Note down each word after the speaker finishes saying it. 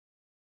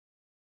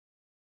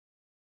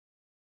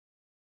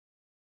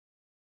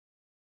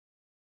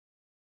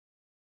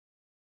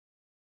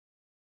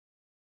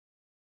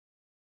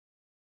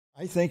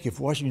I think if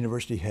Washington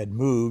University had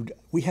moved,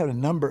 we had a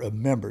number of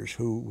members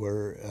who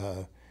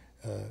were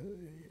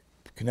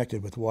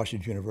connected with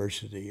Washington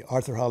University.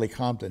 Arthur Holly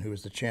Compton, who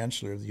was the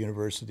chancellor of the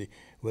university,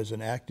 was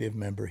an active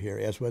member here,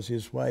 as was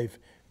his wife,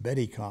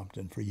 Betty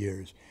Compton, for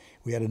years.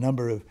 We had a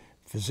number of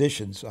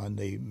physicians on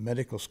the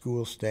medical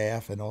school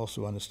staff and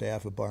also on the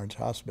staff of Barnes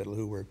Hospital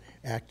who were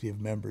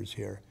active members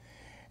here.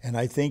 And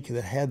I think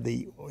that had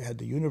the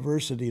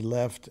university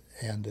left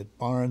and that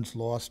Barnes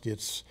lost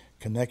its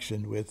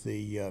connection with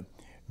the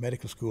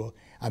medical school,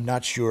 I'm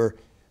not sure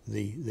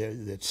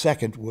that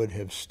Second would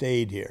have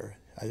stayed here.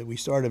 We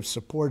sort of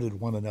supported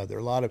one another.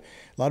 A lot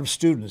of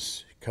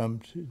students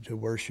come to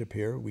worship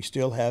here. We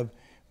still have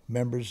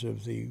members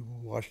of the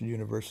Washington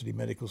University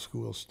Medical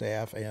School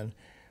staff and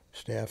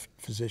staff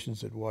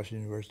physicians at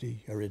Washington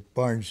University, or at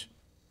Barnes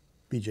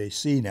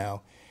BJC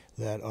now,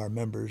 that are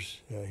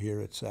members here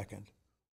at Second.